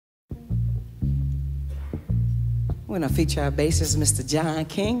We're gonna feature our bassist, Mr. John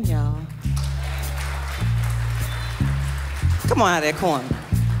King, y'all. Come on out of that corner.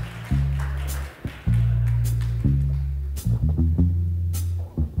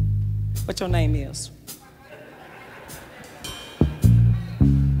 What your name is?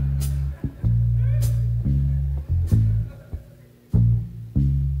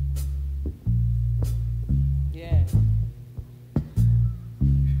 Yeah.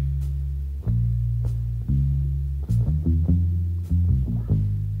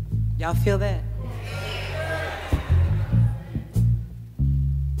 Y'all feel that?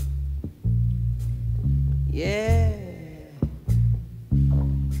 Yeah.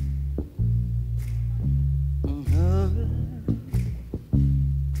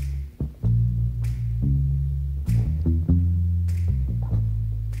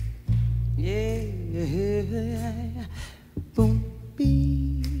 Yeah. Boom,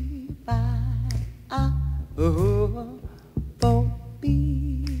 bee, bye, ah, oh, boom,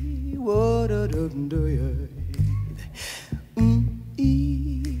 bee, what a dum do ya.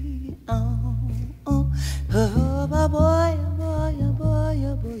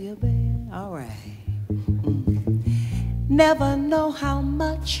 All right. Never know how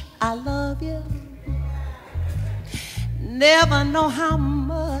much I love you. Never know how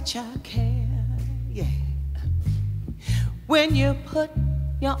much I care. Yeah. When you put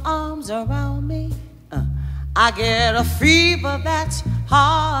your arms around me, I get a fever that's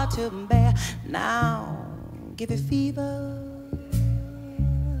hard to bear. Now, give it fever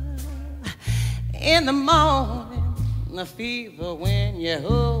in the morning, a fever when you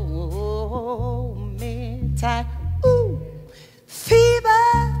hold me tight. Ooh, fever,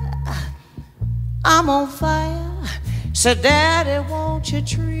 I'm on fire. So daddy, won't you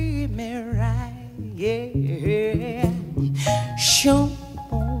treat me right? Yeah. Shoom,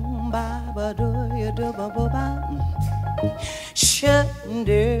 boom, ba, ba, do, ya, do, ba, ba, ba. Shut,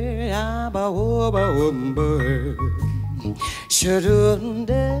 do, ya, ba, wo, ba, wo, ba. Shut, do,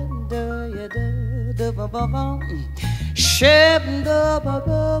 do, ya, do, do, ba, ba, ba. Shut, do, ba,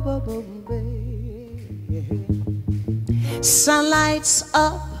 ba, ba, ba, ba. Sun lights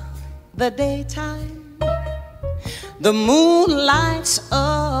up the daytime, the moon lights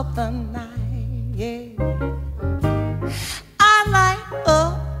up the night, yeah. I light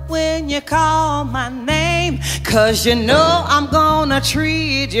up when you call my name, 'cause you know I'm gonna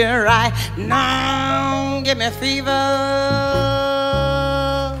treat you right. Now give me fever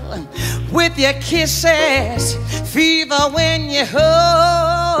with your kisses, fever when you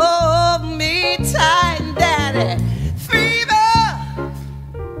hold me tight, daddy.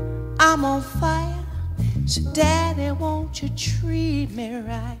 I'm on fire, so daddy, won't you treat me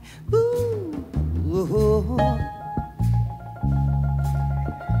right? Ooh, ooh.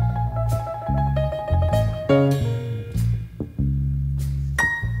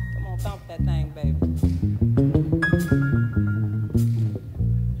 Come on, thump that thing, baby.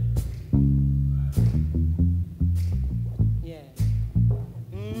 Yeah.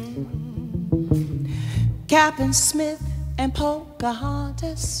 Captain Smith and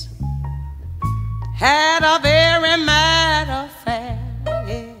Pocahontas had a very mad affair,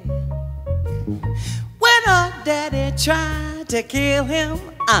 yeah. When her daddy tried to kill him,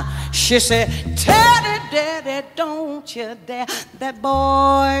 she said, "Daddy, daddy, don't you dare. That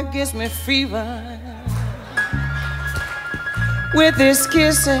boy gives me fever with his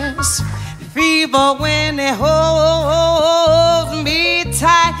kisses, fever when he holds me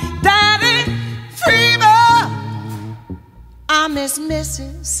tight. Daddy, fever, I'm his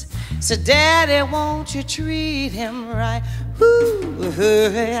missus. So daddy, won't you treat him right? Ooh,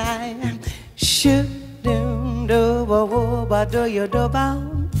 shoot, do, do, ba, wo, ba, do, you, do, ba.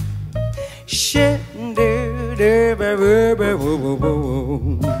 Shoot, do, do, ba, wo, ba, wo, wo,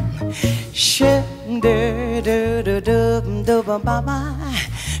 wo. Shoot, do, do, do, do, do, ba, ba, ba.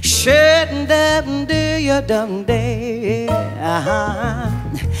 Shoot, do, do, you, dum, day.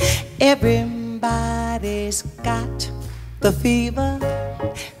 Everybody's got the fever.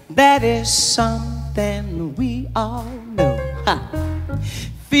 That is something we all know.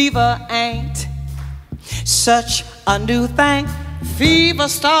 Fever ain't such a new thing. Fever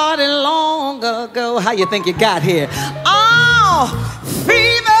started long ago. How you think you got here? Oh,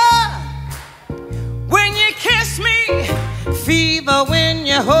 fever when you kiss me, fever when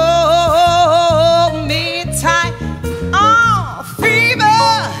you hold me tight. Oh,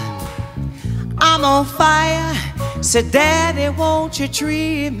 fever, I'm on fire. Said, daddy, won't you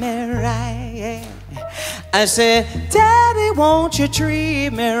treat me right? I said, daddy, won't you treat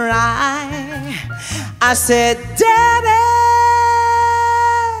me right? I said, daddy,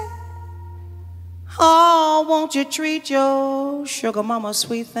 oh, Oh, won't you treat your sugar mama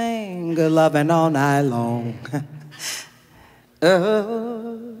sweet thing, good loving all night long.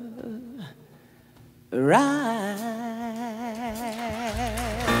 Right.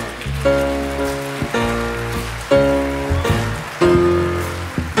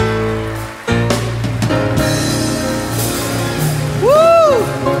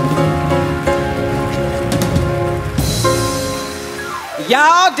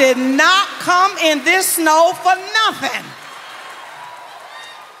 Y'all did not come in this snow for nothing.